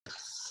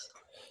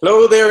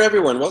Hello there,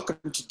 everyone. Welcome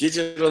to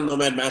Digital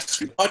Nomad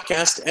Mastery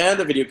Podcast and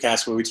the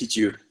videocast where we teach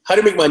you how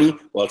to make money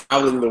while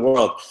traveling the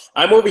world.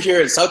 I'm over here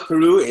in South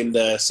Peru in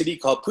the city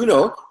called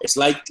Puno. It's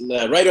like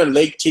right on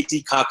Lake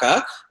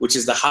Titicaca, which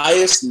is the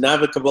highest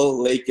navigable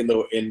lake in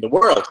the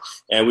world.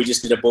 And we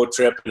just did a boat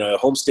trip and a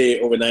homestay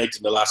overnight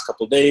in the last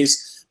couple of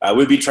days.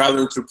 We'll be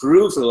traveling through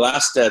Peru for the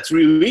last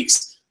 3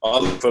 weeks.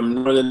 All from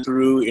northern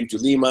Peru into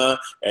Lima,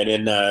 and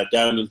then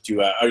down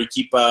into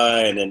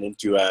Arequipa, and then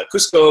into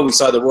Cusco. We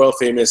saw the world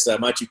famous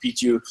Machu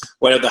Picchu,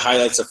 one of the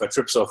highlights of our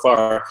trip so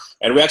far.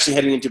 And we're actually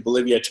heading into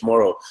Bolivia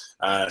tomorrow.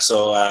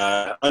 So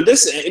on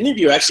this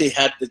interview, I actually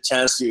had the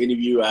chance to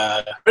interview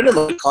a friend of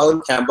mine,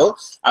 Colin Campbell.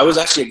 I was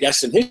actually a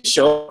guest in his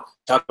show,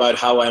 talk about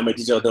how I'm a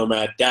digital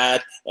nomad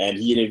dad, and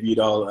he interviewed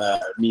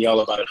me all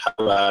about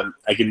how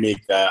I can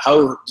make,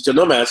 how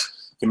digital nomads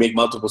can make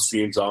multiple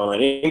streams of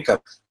online income.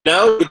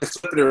 Now we get to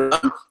flip it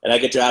around, and I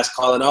get to ask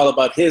Colin all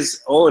about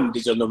his own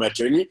digital nomad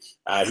journey.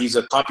 He's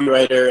a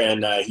copywriter,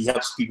 and he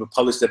helps people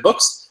publish their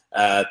books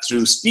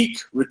through Speak,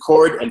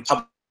 Record, and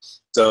Publish.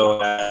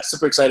 So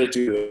super excited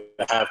to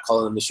have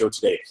Colin on the show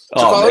today.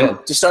 So Colin,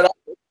 man, to start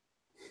off.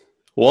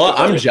 Well,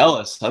 I'm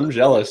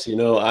jealous. You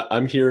know,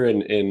 I'm here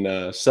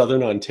in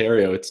Southern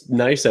Ontario. It's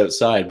nice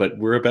outside, but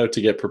we're about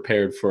to get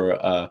prepared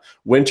for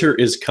winter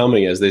is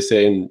coming, as they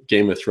say in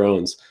Game of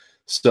Thrones.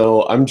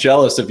 So I'm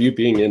jealous of you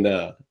being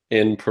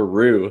in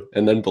Peru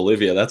and then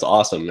Bolivia. That's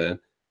awesome, man.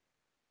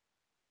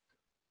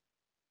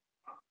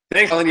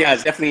 Thanks, Colin. Yeah,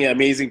 it's definitely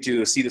amazing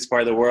to see this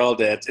part of the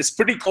world. It's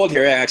pretty cold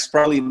here. It's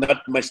probably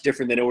not much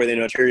different than over there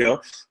in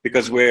Ontario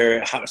because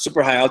we're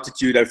super high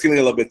altitude. I'm feeling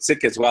a little bit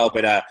sick as well,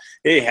 but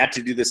hey, had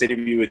to do this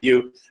interview with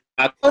you.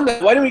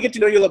 Colin, why don't we get to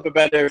know you a little bit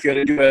better if you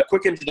want to do a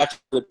quick introduction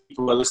to the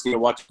people who are listening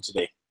and watching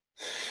today.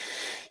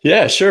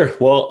 Yeah, sure.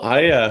 Well,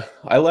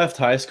 I left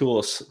high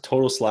school a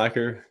total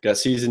slacker, got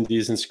C's and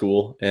D's in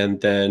school, and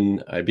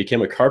then I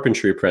became a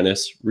carpentry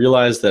apprentice,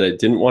 realized that I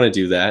didn't want to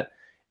do that.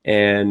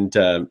 And,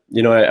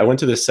 you know, I went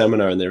to this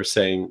seminar and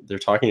they're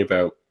talking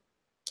about,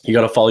 you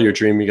got to follow your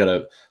dream, you got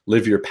to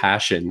live your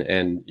passion.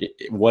 And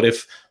what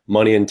if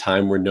money and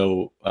time were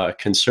no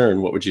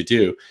concern? What would you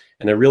do?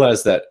 And I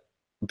realized that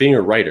being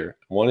a writer,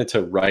 I wanted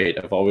to write.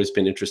 I've always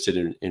been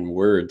interested in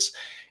words.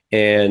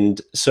 And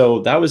so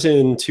that was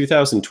in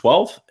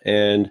 2012,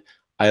 and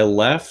I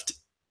left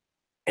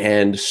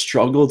and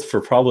struggled for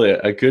probably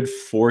a good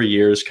 4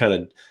 years, kind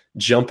of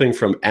jumping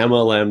from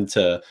MLM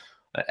to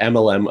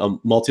MLM,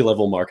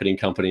 multi-level marketing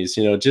companies,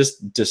 you know,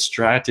 just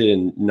distracted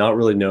and not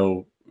really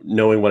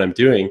knowing what I'm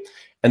doing.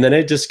 And then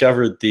I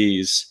discovered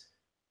these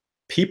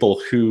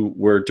people who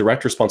were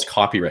direct response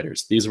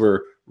copywriters. These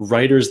were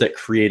writers that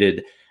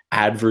created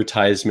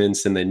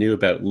advertisements, and they knew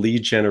about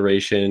lead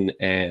generation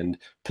and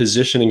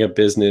positioning a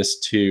business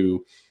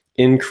to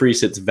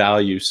increase its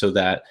value so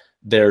that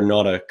they're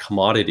not a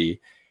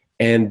commodity.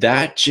 And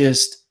that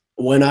just,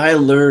 when I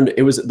learned,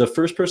 it was the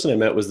first person I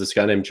met was this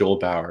guy named Joel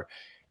Bauer.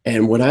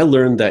 And when I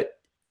learned that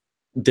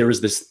there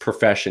was this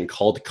profession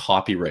called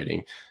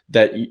copywriting,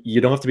 that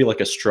you don't have to be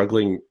like a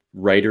struggling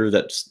writer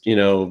that's, you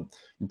know,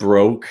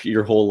 broke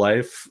your whole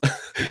life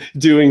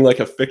doing like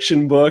a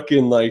fiction book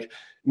and like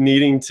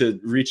needing to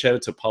reach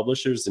out to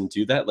publishers and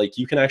do that. Like,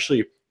 you can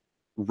actually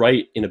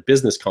write in a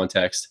business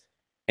context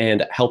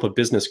and help a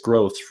business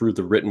grow through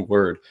the written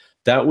word.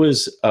 That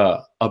was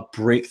a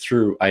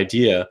breakthrough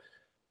idea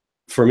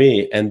for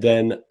me. And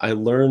then I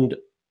learned,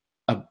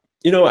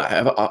 you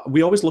know,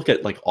 we always look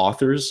at like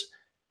authors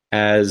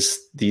as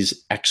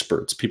these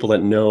experts, people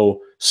that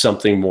know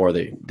something more.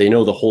 They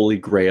know the holy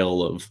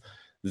grail of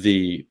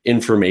the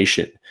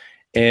information.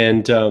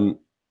 And then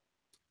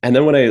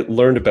when I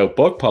learned about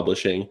book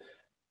publishing,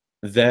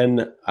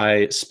 then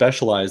I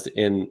specialized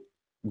in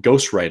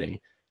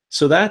ghostwriting.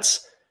 So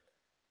that's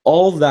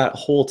all that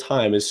whole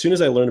time. As soon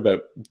as I learned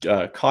about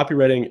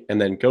copywriting and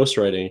then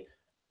ghostwriting,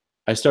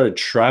 I started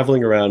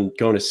traveling around,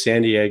 going to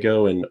San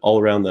Diego and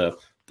all around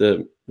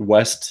the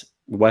west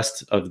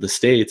of the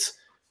States,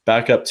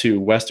 back up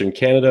to Western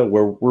Canada,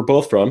 where we're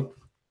both from.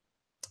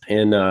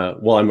 And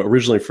well, I'm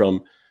originally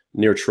from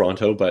near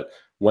Toronto, but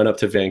went up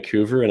to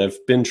Vancouver, and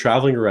I've been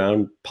traveling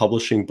around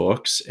publishing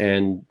books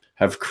and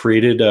have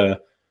created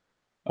a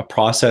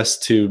process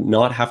to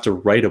not have to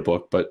write a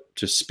book, but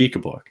to speak a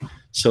book.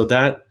 So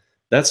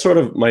that's sort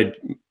of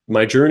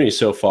my journey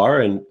so far,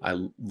 and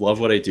I love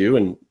what I do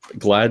and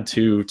glad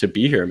to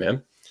be here,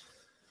 man.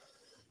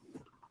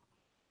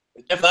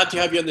 Glad to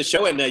have you on the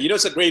show. And you know,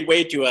 it's a great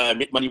way to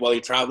make money while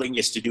you're traveling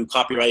is to do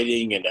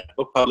copywriting and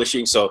book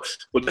publishing. So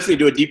we'll definitely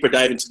do a deeper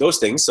dive into those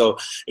things. So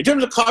in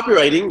terms of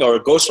copywriting or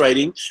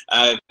ghostwriting,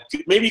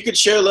 maybe you could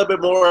share a little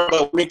bit more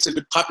about what makes a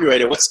good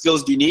copywriter. What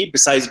skills do you need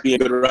besides being a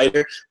good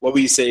writer? What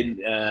would you say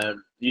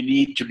you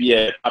need to be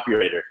a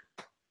copywriter?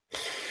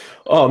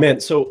 Oh man,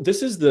 so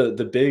this is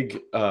the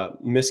big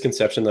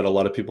misconception that a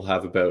lot of people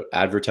have about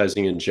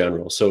advertising in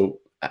general. So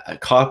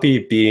copy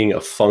being a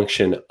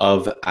function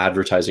of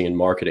advertising and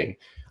marketing.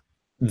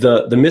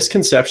 The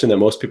misconception that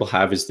most people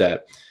have is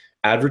that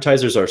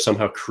advertisers are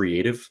somehow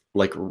creative,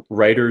 like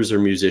writers or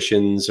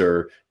musicians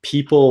or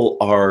people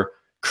are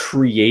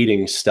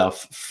creating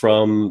stuff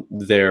from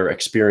their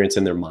experience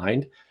in their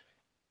mind.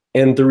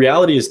 And the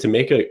reality is, to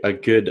make a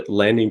good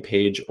landing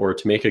page or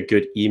to make a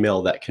good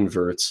email that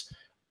converts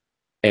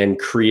and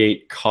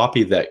create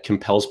copy that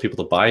compels people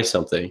to buy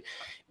something,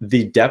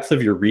 the depth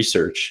of your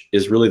research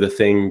is really the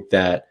thing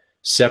that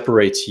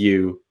separates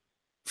you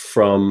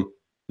from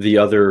the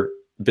other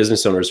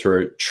business owners who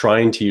are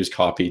trying to use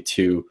copy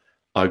to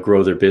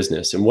grow their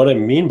business. And what I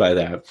mean by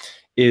that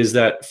is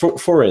that,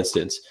 for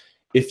instance,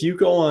 if you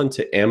go on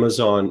to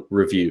Amazon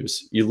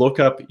reviews, you look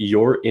up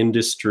your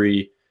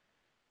industry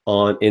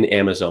in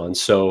Amazon.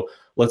 So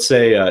let's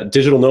say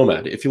digital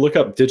nomad. If you look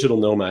up digital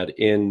nomad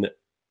in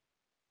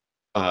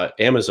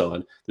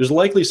Amazon, there's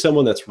likely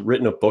someone that's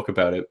written a book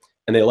about it,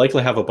 and they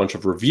likely have a bunch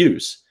of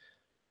reviews.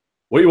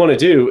 What you want to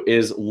do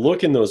is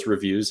look in those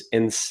reviews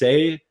and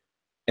say,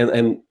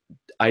 and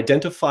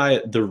identify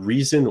the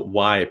reason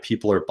why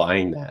people are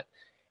buying that.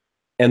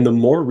 And the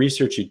more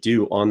research you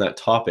do on that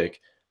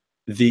topic,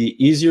 the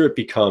easier it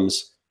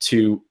becomes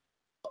to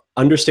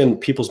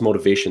understand people's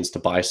motivations to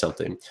buy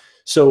something.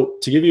 So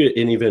to give you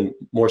an even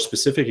more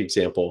specific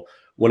example,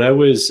 when I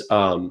was,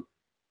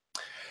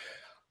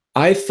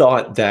 I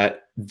thought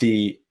that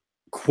the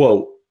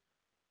quote,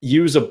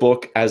 use a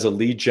book as a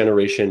lead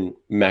generation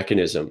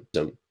mechanism,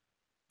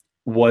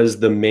 was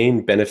the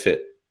main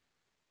benefit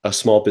a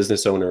small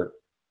business owner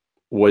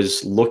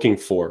was looking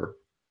for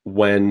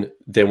when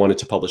they wanted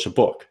to publish a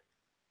book.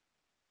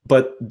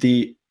 But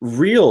the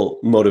real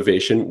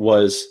motivation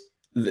was,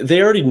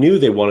 they already knew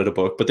they wanted a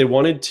book, but they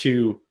wanted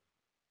to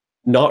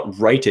not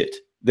write it.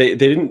 They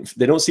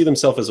don't see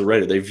themselves as a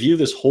writer. They view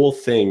this whole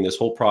thing, this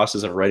whole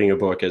process of writing a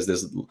book, as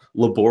this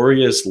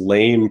laborious,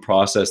 lame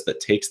process that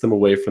takes them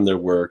away from their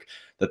work,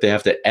 that they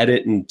have to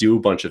edit and do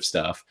a bunch of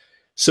stuff.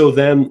 So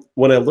then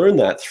when I learned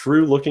that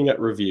through looking at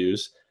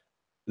reviews,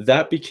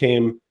 that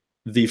became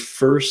the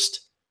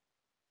first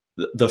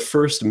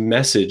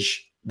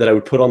message that I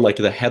would put on like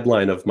the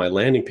headline of my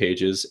landing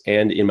pages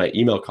and in my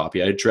email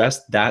copy. I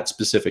addressed that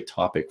specific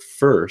topic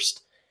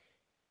first.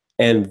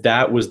 And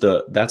that's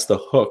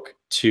the hook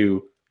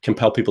to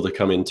compel people to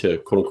come into,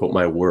 quote unquote,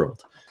 my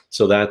world.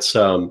 So that's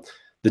the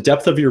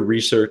depth of your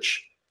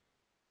research.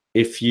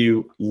 If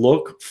you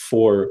look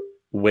for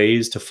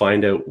ways to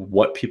find out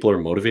what people are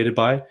motivated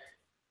by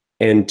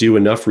and do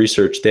enough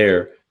research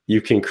there,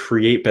 you can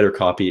create better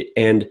copy.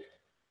 And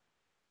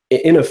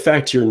in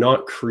effect, you're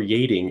not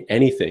creating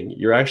anything.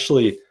 You're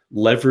actually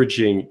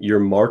leveraging your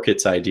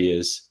market's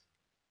ideas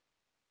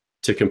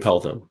to compel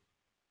them.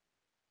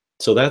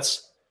 So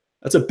that's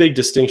a big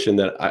distinction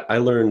that I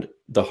learned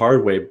the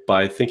hard way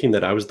by thinking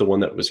that I was the one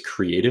that was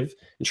creative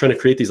and trying to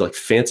create these like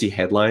fancy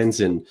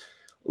headlines and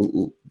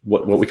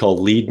what we call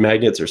lead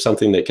magnets, or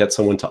something that gets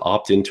someone to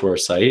opt into our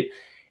site,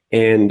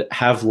 and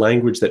have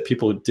language that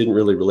people didn't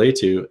really relate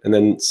to. And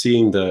then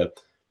seeing the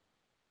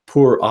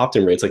poor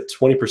opt-in rates, like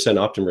 20%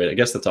 opt-in rate. I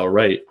guess that's all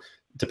right,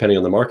 depending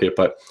on the market,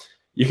 but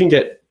you can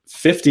get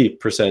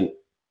 50%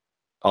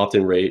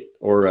 opt-in rate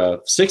or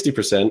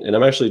 60%. And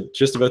I'm actually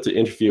just about to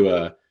interview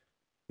a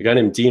guy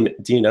named Dean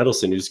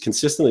Edelson, who's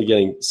consistently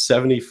getting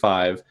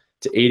 75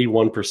 to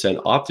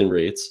 81% opt-in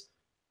rates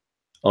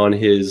on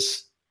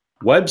his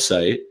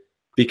website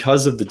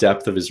because of the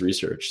depth of his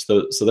research.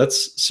 So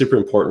that's super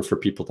important for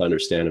people to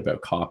understand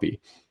about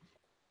copy.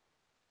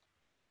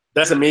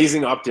 That's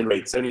amazing opt-in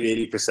rate,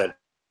 70 to 80%.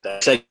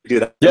 I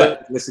do that.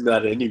 Yeah. Listen to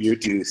that interview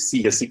to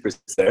see the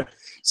secrets there.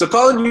 So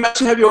Colin, you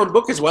actually have your own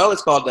book as well.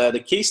 It's called The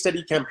Case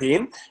Study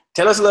Campaign.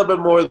 Tell us a little bit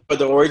more about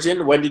the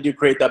origin. When did you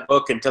create that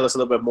book? And tell us a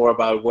little bit more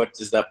about what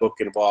does that book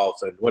involve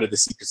and what are the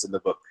secrets in the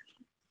book?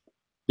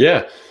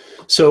 Yeah.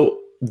 So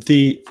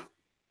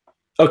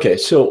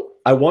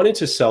I wanted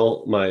to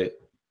sell my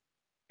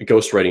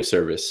ghostwriting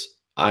service.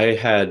 I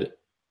had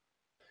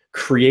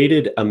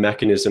created a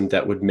mechanism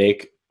that would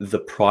make the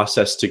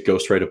process to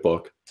ghostwrite a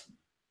book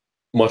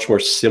much more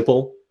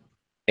simple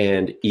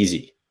and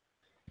easy.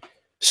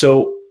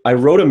 So I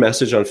wrote a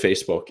message on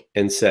Facebook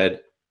and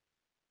said,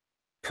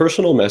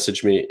 personal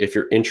message me if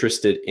you're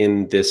interested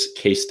in this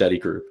case study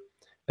group.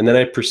 And then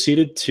I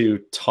proceeded to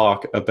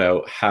talk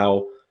about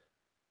how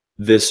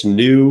this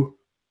new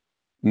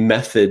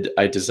method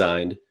I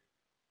designed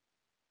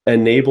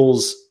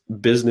enables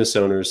business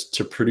owners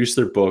to produce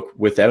their book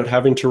without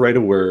having to write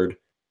a word.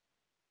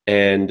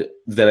 And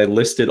then I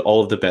listed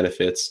all of the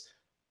benefits.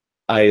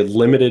 I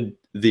limited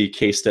the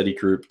case study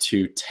group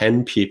to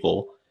 10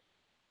 people.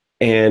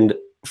 And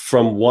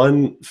from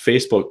one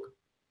Facebook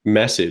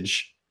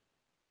message,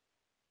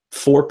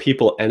 4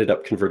 people ended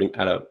up converting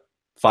at a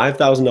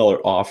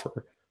 $5,000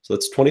 offer. So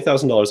that's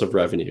 $20,000 of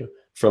revenue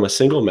from a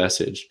single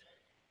message.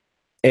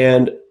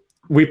 And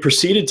we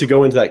proceeded to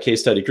go into that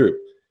case study group.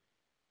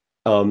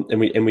 And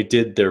we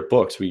did their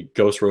books. We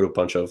ghost wrote a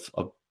bunch of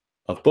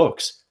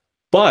books.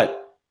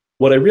 But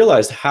what I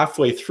realized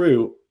halfway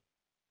through,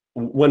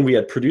 when we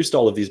had produced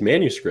all of these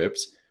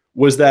manuscripts,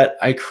 was that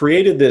I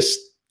created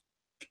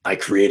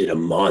a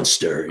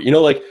monster.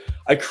 Like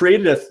I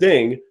created a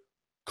thing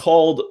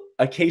called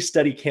a case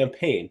study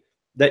campaign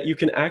that you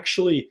can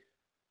actually,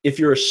 if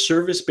you're a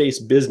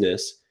service-based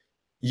business,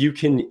 you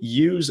can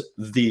use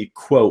the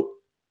quote,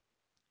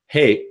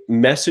 hey,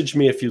 message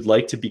me if you'd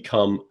like to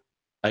become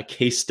a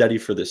case study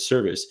for this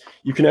service.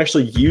 You can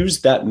actually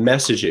use that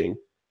messaging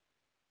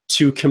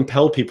to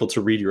compel people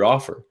to read your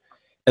offer.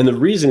 And the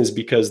reason is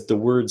because the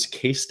words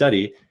case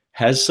study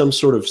has some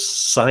sort of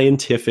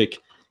scientific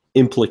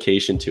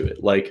implication to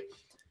it. Like,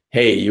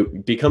 hey,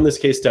 you become this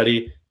case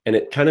study, and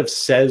it kind of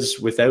says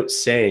without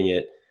saying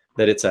it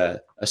that it's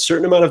a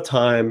certain amount of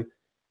time,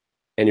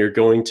 and you're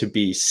going to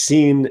be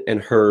seen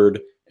and heard,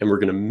 and we're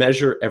going to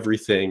measure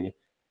everything.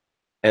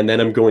 And then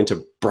I'm going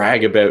to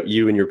brag about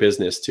you and your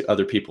business to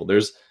other people.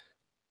 There's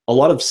a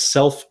lot of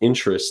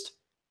self-interest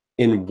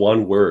in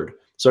one word.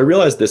 So I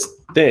realized this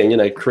thing,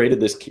 and I created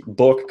this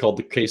book called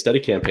the Case Study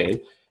Campaign.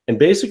 And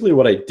basically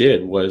what I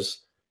did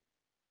was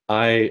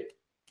I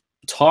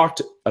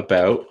talked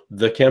about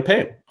the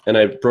campaign, and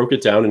I broke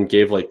it down and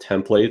gave like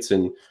templates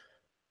and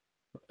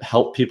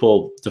helped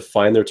people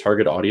define their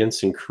target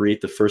audience and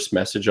create the first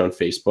message on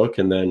Facebook,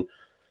 and then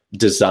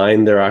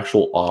design their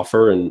actual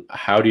offer and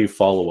how do you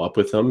follow up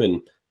with them.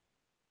 And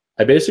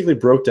I basically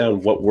broke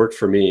down what worked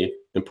for me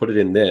and put it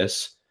in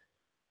this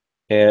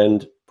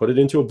and put it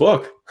into a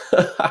book.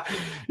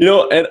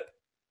 And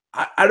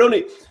I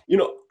don't,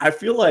 I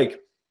feel like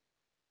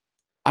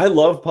I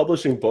love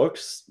publishing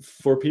books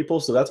for people.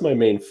 So that's my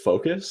main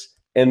focus.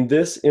 And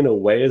this in a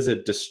way is a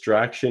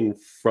distraction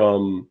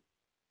from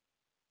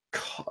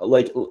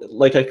like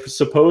I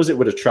suppose it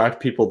would attract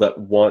people that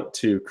want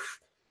to,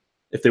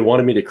 if they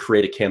wanted me to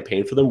create a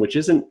campaign for them, which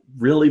isn't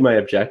really my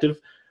objective,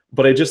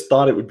 but I just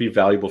thought it would be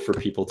valuable for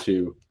people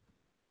to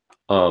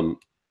know,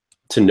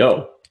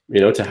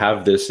 to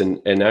have this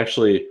and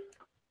actually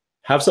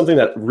have something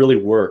that really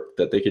worked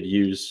that they could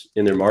use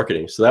in their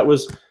marketing. So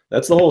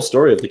that's the whole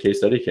story of the Case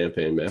Study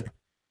Campaign, man.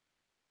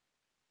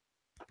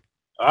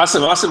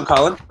 Awesome,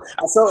 Colin.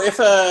 So if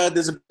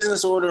there's a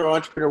business owner or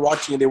entrepreneur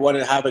watching and they want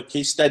to have a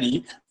case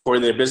study for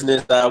their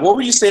business, what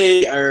would you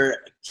say are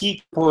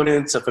key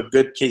components of a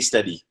good case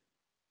study?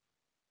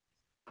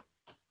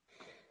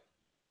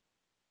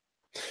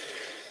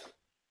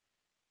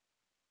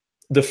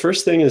 The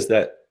first thing is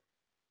that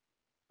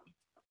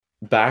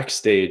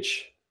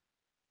backstage,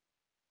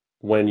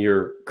 when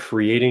you're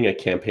creating a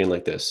campaign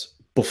like this,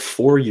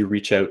 before you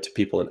reach out to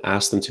people and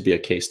ask them to be a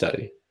case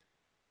study,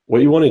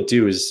 what you want to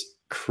do is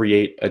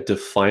create a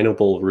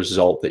definable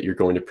result that you're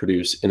going to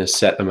produce in a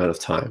set amount of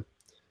time.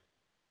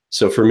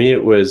 So for me,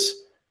 it was,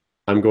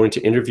 I'm going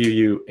to interview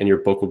you and your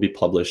book will be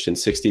published in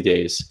 60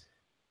 days.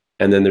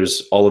 And then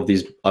there's all of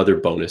these other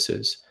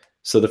bonuses.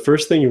 So the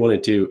first thing you want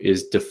to do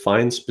is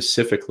define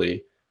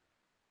specifically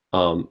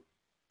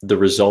the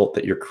result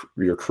that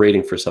you're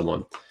creating for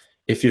someone.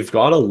 If you've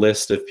got a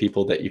list of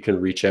people that you can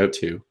reach out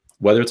to,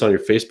 whether it's on your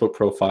Facebook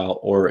profile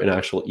or an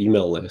actual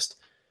email list,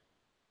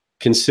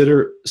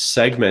 consider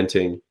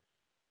segmenting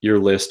your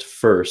list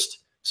first.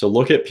 So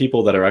look at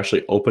people that are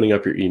actually opening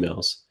up your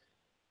emails.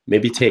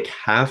 Maybe take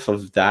half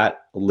of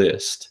that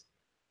list,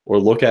 or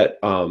look at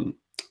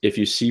if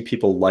you see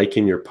people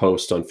liking your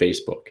post on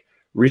Facebook,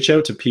 reach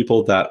out to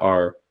people that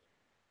are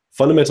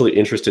fundamentally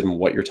interested in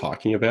what you're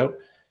talking about,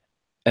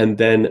 and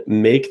then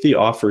make the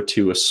offer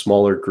to a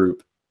smaller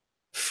group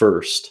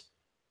first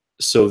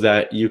so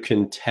that you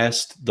can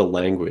test the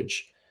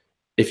language.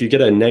 If you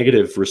get a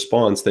negative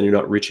response, then you're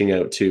not reaching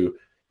out to,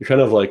 you're kind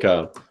of like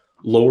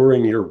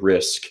lowering your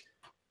risk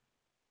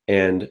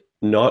and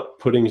not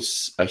putting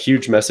a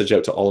huge message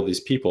out to all of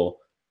these people,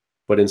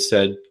 but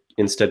instead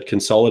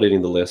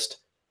consolidating the list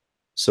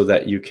so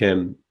that you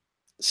can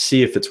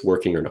see if it's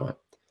working or not.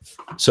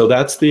 So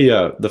that's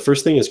the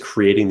first thing, is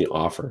creating the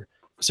offer.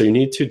 So you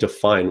need to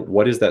define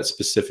what is that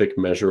specific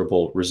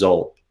measurable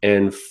result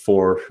and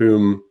for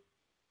whom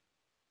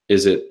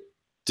is it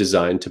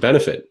designed to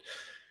benefit.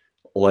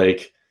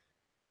 Like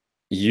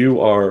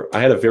I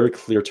had a very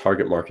clear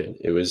target market.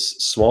 It was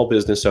small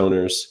business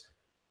owners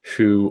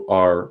who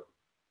are,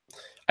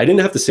 I didn't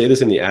have to say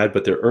this in the ad,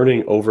 but they're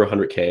earning over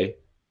 100K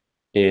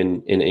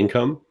in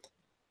income,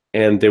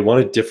 and they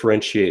want to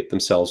differentiate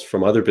themselves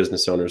from other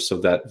business owners so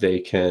that they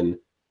can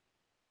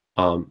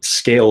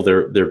scale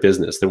their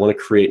business. They want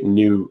to create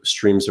new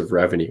streams of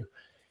revenue.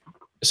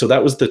 So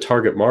that was the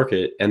target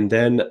market. And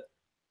then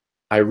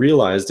I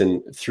realized,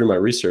 and through my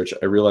research,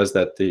 I realized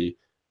that the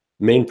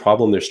main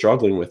problem they're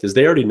struggling with is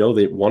they already know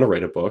they want to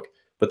write a book,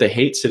 but they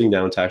hate sitting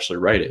down to actually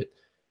write it.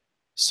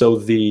 So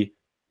the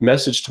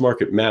message to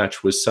market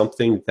match was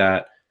something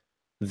that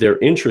they're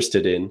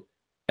interested in.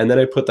 And then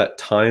I put that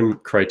time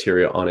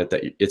criteria on it,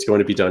 that it's going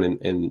to be done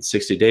in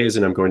 60 days.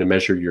 And I'm going to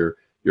measure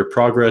your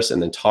progress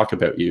and then talk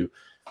about you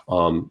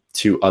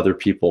to other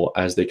people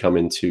as they come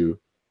into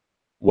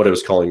what I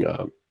was calling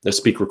a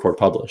speak, record,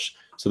 publish.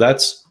 So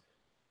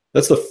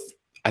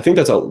I think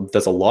that's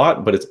a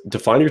lot, but it's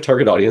define your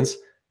target audience,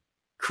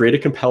 create a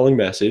compelling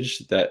message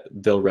that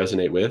they'll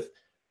resonate with,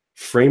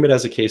 frame it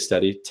as a case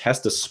study,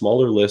 test a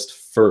smaller list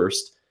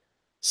first,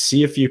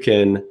 see if you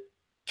can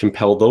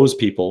compel those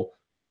people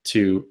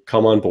to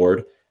come on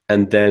board,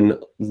 and then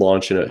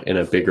launch in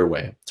a bigger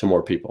way to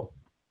more people.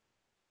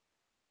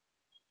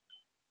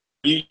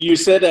 You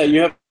said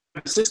you have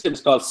system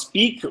is called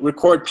Speak,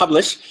 Record,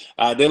 Publish.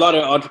 There are a lot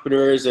of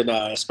entrepreneurs and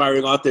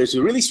aspiring authors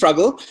who really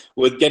struggle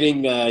with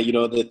getting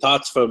the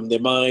thoughts from their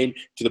mind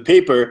to the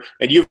paper,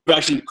 and you've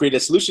actually created a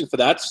solution for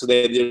that, so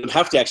they don't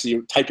have to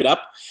actually type it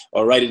up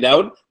or write it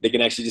down. They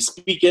can actually just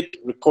speak it,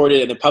 record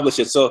it, and then publish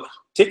it. So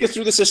take us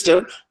through the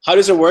system. How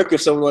does it work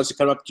if someone wants to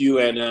come up to you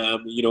and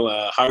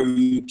hire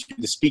you to do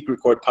the Speak,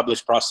 Record,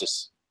 Publish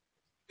process?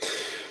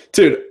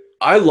 Dude,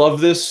 I love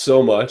this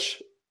so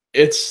much.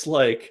 It's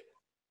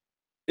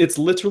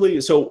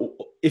literally, so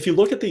if you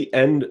look at the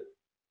end,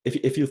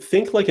 if you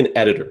think like an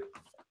editor,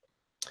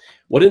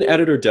 what an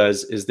editor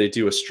does is they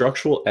do a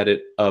structural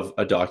edit of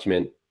a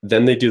document,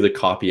 then they do the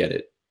copy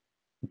edit.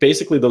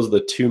 Basically, those are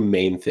the two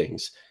main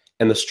things.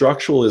 And the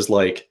structural is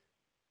like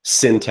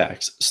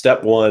syntax.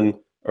 Step one,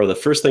 or the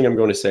first thing I'm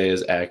going to say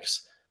is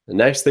X. The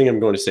next thing I'm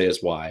going to say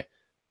is Y.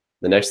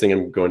 The next thing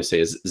I'm going to say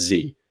is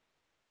Z.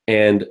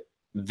 And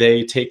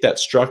they take that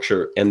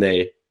structure and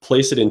they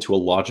place it into a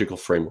logical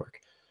framework.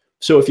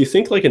 So if you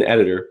think like an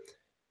editor,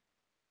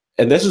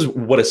 and this is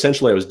what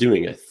essentially I was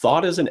doing, I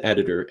thought as an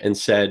editor and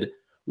said,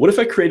 what if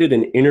I created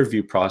an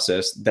interview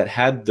process that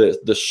had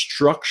the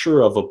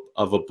structure of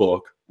a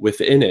book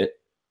within it,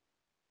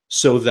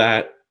 so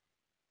that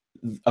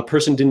a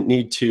person didn't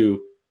need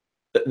to,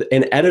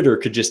 an editor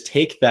could just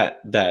take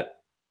that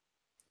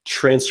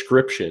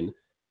transcription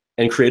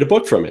and create a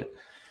book from it.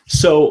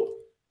 So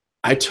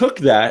I took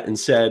that and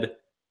said,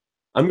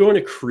 I'm going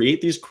to create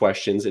these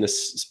questions in a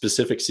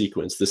specific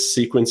sequence. The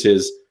sequence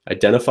is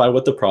identify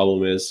what the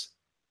problem is,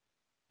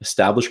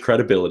 establish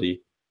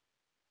credibility,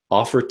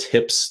 offer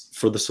tips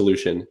for the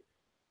solution,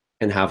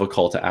 and have a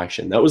call to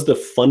action. That was the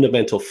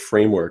fundamental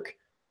framework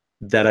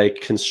that I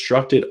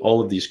constructed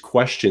all of these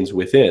questions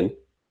within.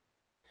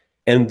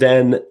 And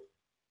then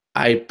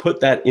I put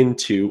that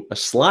into a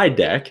slide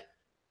deck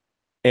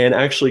and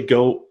actually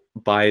go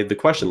by the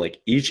question,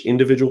 like each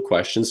individual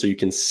question, so you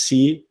can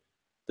see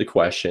the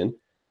question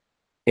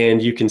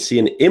and you can see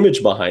an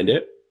image behind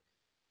it,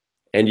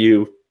 and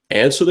you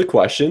answer the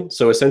question.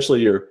 So essentially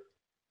you're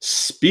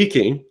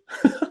speaking,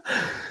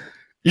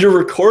 you're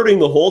recording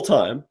the whole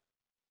time.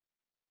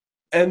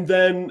 And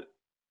then,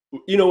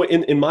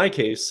 in my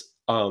case,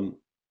 I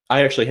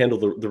actually handle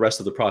the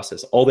rest of the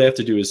process. All they have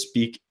to do is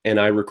speak and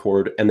I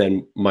record, and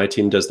then my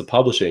team does the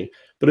publishing.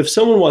 But if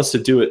someone wants to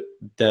do it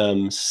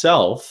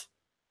themselves,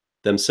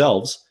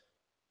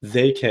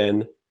 they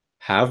can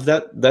have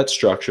that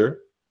structure,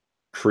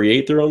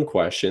 create their own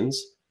questions,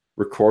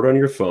 record on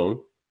your phone,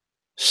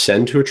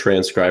 send to a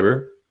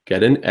transcriber,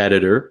 get an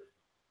editor,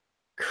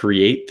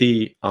 create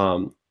the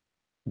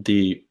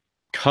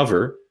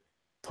cover,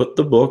 put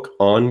the book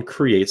on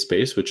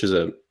CreateSpace, which is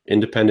an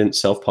independent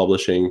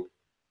self-publishing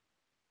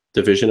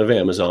division of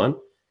Amazon,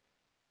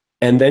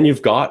 and then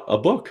you've got a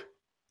book.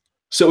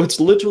 So it's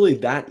literally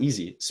that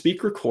easy.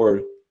 Speak,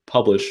 record,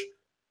 publish.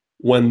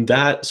 When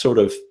that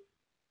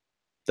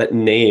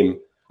name,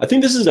 I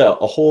think this is a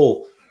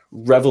whole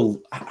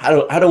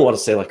I don't want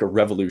to say like a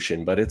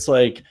revolution, but it's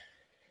like,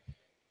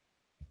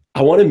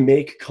 I want to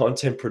make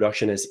content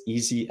production as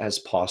easy as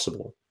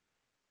possible,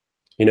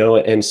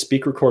 and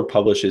Speak, Record,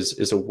 Publish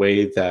is a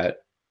way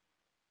that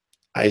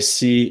I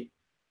see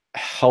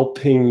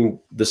helping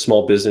the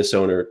small business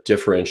owner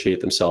differentiate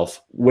themselves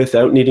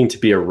without needing to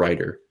be a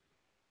writer.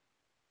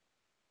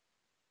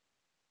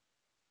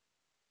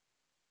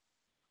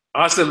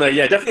 Awesome.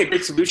 Yeah, definitely a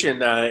great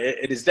solution.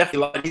 It is definitely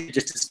a lot easier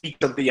just to speak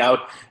something out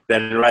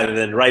rather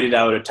than write it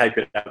out or type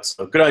it out.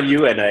 So good on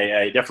you. And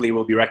I definitely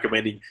will be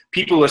recommending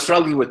people who are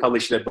struggling with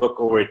publishing a book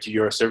over to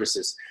your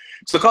services.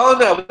 So Colin,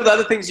 one of the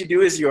other things you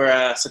do is you're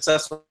a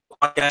successful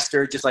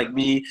podcaster, just like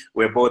me.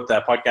 We're both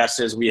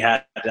podcasters. We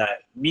had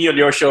me on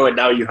your show, and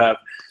now you have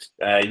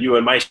you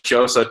on my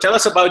show. So tell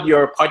us about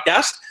your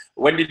podcast.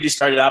 When did you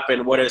start it up,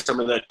 and what are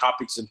some of the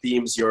topics and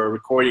themes you're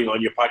recording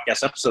on your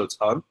podcast episodes,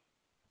 Colin?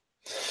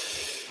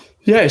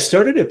 Yeah, I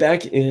started it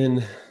back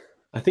in,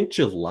 I think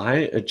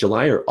July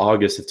or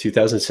August of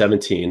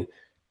 2017.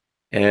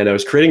 And I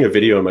was creating a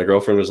video and my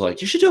girlfriend was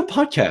like, you should do a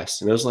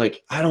podcast. And I was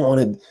like, I don't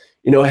want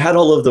to, I had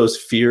all of those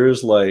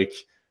fears, like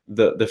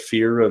the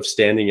fear of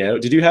standing out.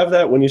 Did you have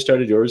that when you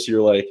started yours?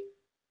 You're like,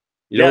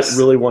 Yes. Don't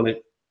really want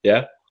to,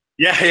 yeah?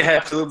 Yeah,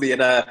 absolutely.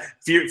 And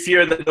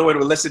fear that no one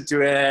will listen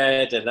to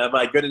it, and am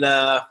I good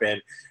enough,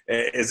 and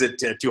is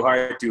it too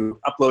hard to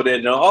upload it,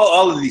 and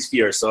all of these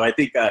fears. So I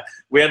think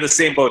we have the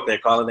same boat there,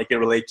 Colin. I can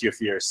relate to your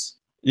fears.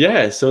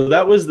 Yeah, so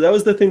that was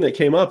the thing that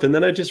came up, and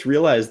then I just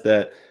realized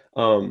that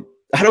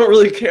I don't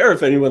really care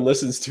if anyone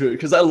listens to it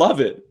because I love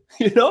it.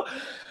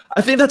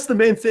 I think that's the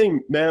main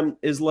thing, man,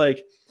 is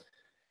like,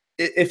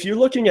 if you're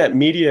looking at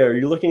media or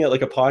you're looking at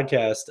like a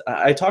podcast,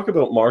 I talk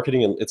about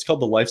marketing, and it's called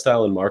the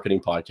Lifestyle and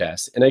Marketing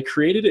Podcast. And I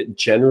created it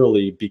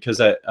generally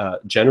because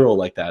general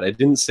like that. I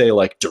didn't say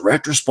like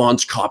direct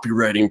response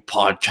copywriting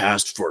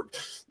podcast for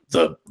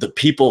the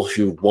people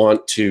who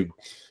want to,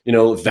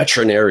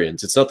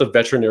 veterinarians. It's not the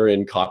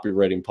veterinarian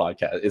copywriting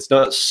podcast. It's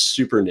not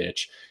super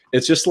niche.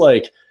 It's just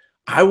like,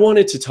 I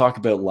wanted to talk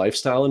about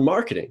lifestyle and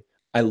marketing.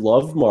 I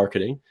love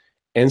marketing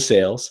and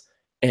sales,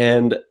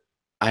 and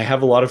I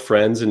have a lot of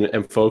friends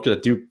and folks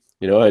that do,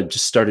 you know, I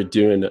just started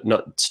doing,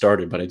 not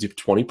started, but I do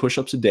 20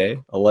 push-ups a day.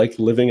 I like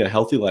living a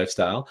healthy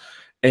lifestyle.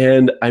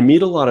 And I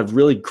meet a lot of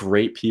really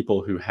great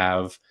people who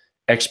have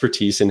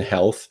expertise in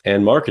health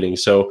and marketing.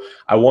 So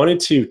I wanted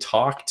to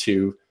talk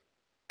to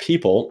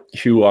people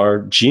who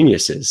are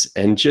geniuses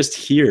and just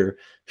hear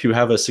who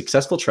have a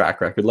successful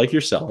track record like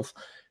yourself,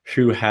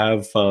 who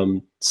have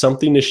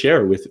something to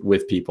share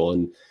with people,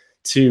 and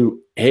to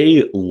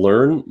A,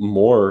 learn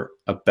more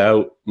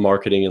about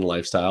marketing and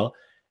lifestyle,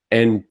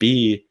 and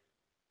B,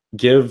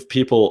 give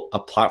people a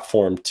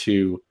platform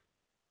to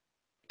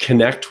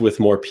connect with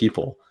more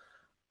people.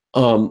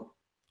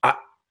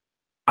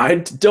 I I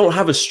don't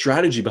have a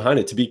strategy behind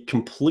it, to be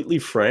completely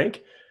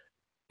frank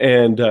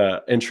and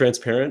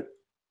transparent.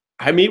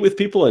 I meet with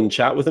people and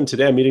chat with them.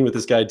 Today I'm meeting with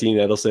this guy, Dean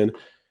Edelson,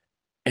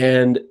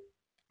 and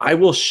I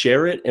will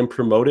share it and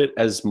promote it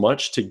as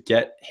much to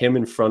get him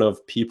in front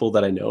of people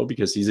that I know,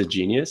 because he's a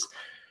genius.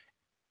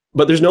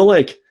 But there's no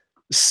like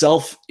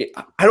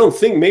I don't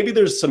think, maybe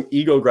there's some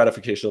ego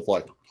gratification of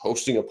like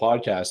hosting a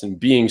podcast and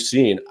being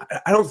seen.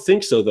 I don't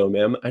think so though,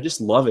 man. I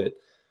just love it.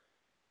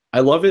 I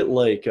love it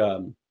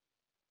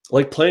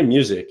like playing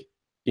music.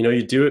 You know,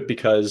 you do it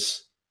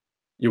because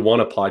you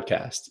want a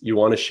podcast, you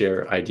want to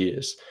share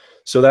ideas.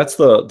 So that's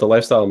the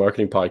Lifestyle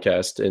Marketing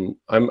Podcast, and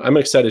I'm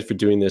excited for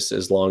doing this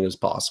as long as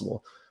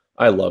possible.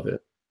 I love it.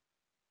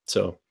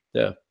 So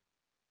yeah.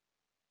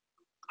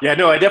 Yeah,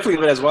 no, I definitely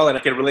would as well, and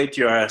I can relate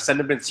to your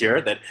sentiments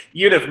here. That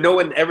even if no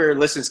one ever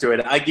listens to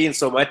it, I gain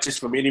so much just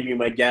from interviewing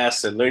my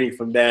guests and learning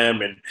from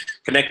them and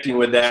connecting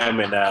with them,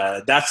 and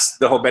that's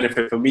the whole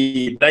benefit for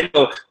me. But I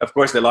know, of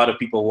course, that a lot of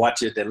people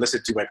watch it and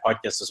listen to my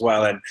podcast as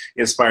well, and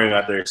inspiring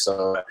others.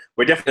 So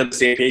we're definitely on the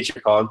same page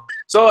here, Colin.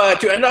 So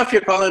to end off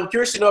here, Colin, I'm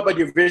curious to know about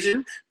your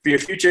vision for your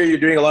future. You're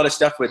doing a lot of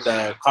stuff with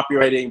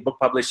copywriting, book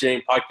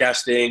publishing,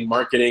 podcasting,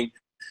 marketing.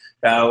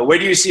 Where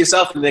do you see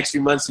yourself in the next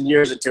few months and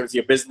years in terms of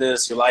your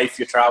business, your life,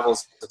 your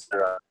travels,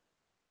 etc.?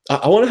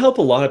 I want to help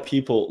a lot of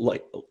people.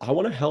 Like, I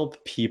want to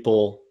help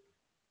people.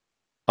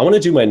 I want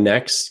to do my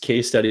next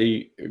case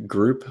study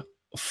group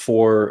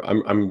for,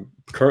 I'm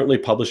currently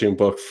publishing a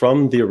book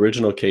from the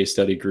original case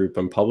study group.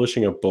 I'm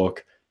publishing a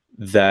book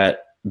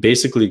that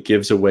basically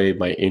gives away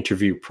my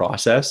interview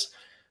process.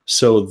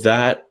 So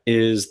that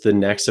is the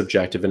next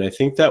objective. And I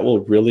think that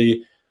will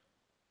really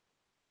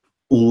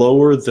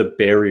lower the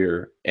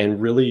barrier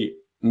and really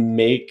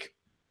make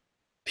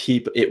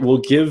people, it will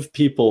give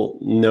people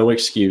no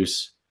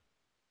excuse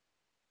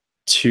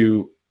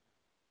to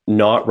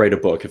not write a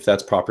book, if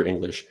that's proper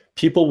English.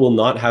 People will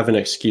not have an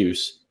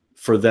excuse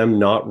for them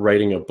not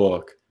writing a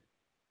book,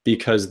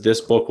 because this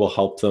book will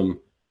help them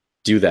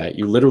do that.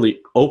 You literally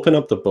open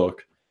up the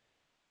book,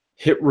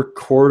 hit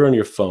record on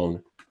your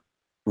phone,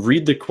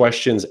 read the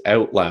questions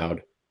out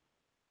loud,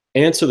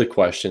 answer the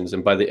questions,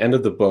 and by the end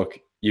of the book,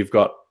 you've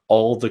got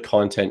all the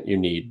content you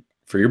need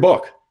for your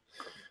book.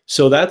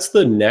 So that's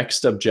the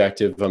next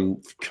objective.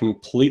 I'm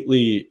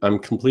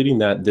completing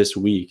that this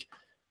week,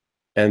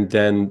 and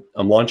then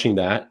I'm launching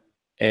that.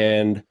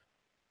 And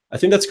I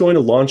think that's going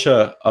to launch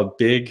a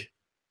big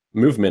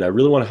movement. I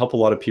really want to help a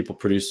lot of people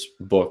produce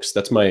books.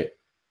 That's my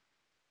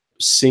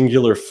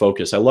singular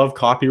focus. I love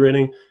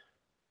copywriting,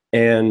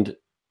 and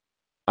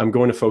I'm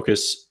going to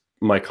focus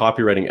my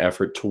copywriting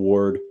effort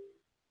toward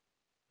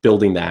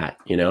building that,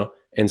 you know,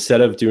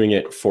 instead of doing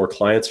it for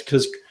clients.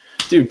 Because,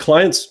 dude,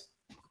 clients,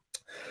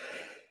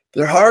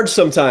 they're hard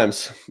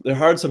sometimes. They're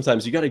hard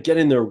sometimes. You got to get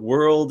in their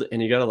world,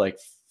 and you got to like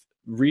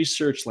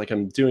research. Like,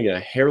 I'm doing a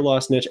hair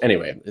loss niche.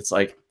 Anyway, it's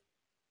like,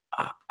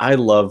 I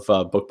love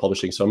book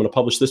publishing. So I'm going to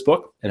publish this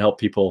book and help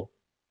people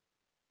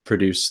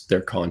produce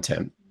their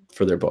content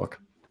for their book.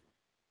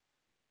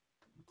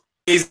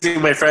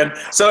 Amazing, my friend.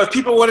 So if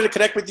people wanted to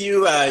connect with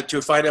you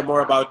to find out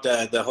more about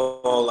the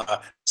whole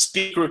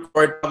speak,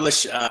 record,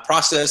 publish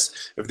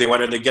process, if they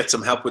wanted to get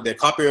some help with their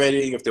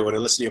copywriting, if they want to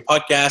listen to your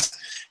podcast,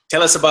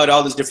 tell us about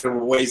all these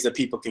different ways that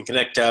people can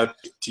connect out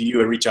to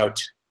you and reach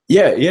out.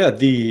 Yeah.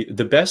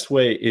 The best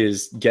way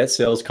is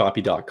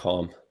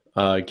getsalescopy.com.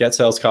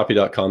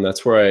 Getsalescopy.com.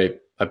 That's where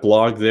I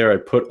blog there. I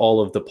put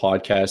all of the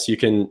podcasts. You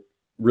can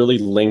really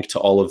link to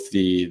all of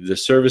the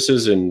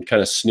services and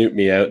kind of snoop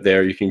me out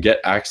there. You can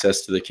get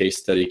access to the case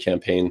study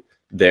campaign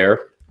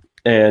there.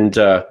 And,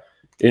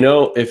 you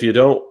know, if you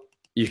don't,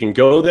 you can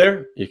go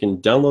there, you can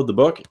download the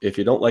book. If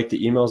you don't like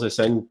the emails I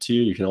send to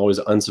you, you can always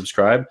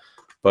unsubscribe.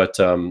 But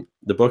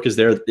the book is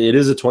there. It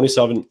is a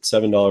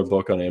 $27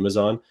 book on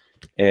Amazon.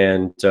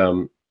 And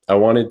I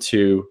wanted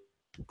to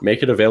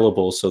make it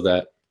available so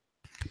that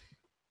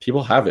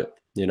people have it,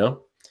 you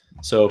know?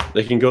 So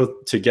they can go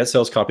to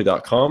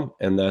getsalescopy.com,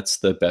 and that's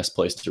the best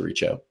place to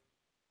reach out.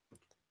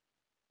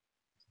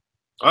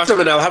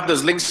 Awesome, and I'll have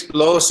those links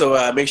below,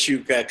 so make sure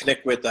you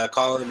connect with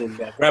Colin and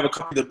grab a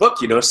copy of the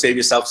book. You know, save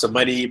yourself some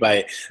money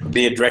by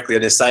being directly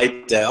on his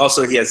site.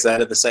 Also, he has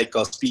another site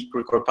called Speak,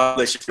 Record,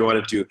 Publish if you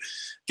wanted to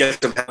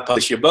get some help to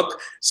publish your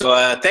book. So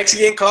thanks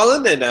again,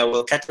 Colin, and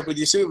we'll catch up with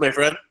you soon, my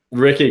friend.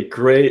 Ricky,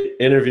 great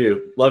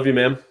interview. Love you,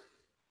 man.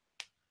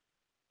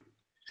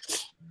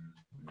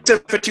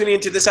 for tuning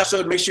into this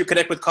episode. Make sure you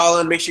connect with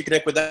Colin. Make sure you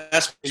connect with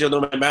us,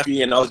 Digital Nomad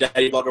Mastery, and all the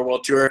Daddy Blogger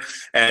World Tour.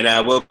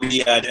 And we'll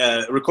be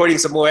recording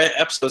some more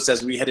episodes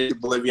as we head into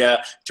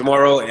Bolivia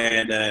tomorrow,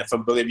 and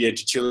from Bolivia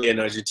to Chile and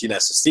Argentina.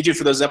 So stay tuned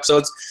for those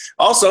episodes.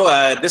 Also,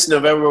 this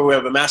November, we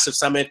have a massive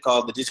summit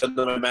called the Digital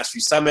Nomad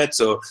Mastery Summit.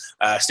 So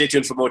stay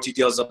tuned for more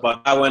details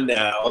about that one.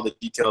 All the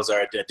details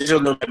are at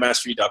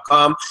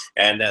digitalnomadmastery.com.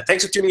 And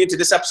thanks for tuning into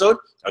this episode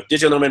of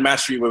Digital Nomad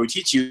Mastery, where we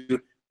teach you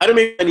how to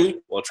make money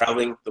while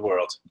traveling the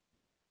world.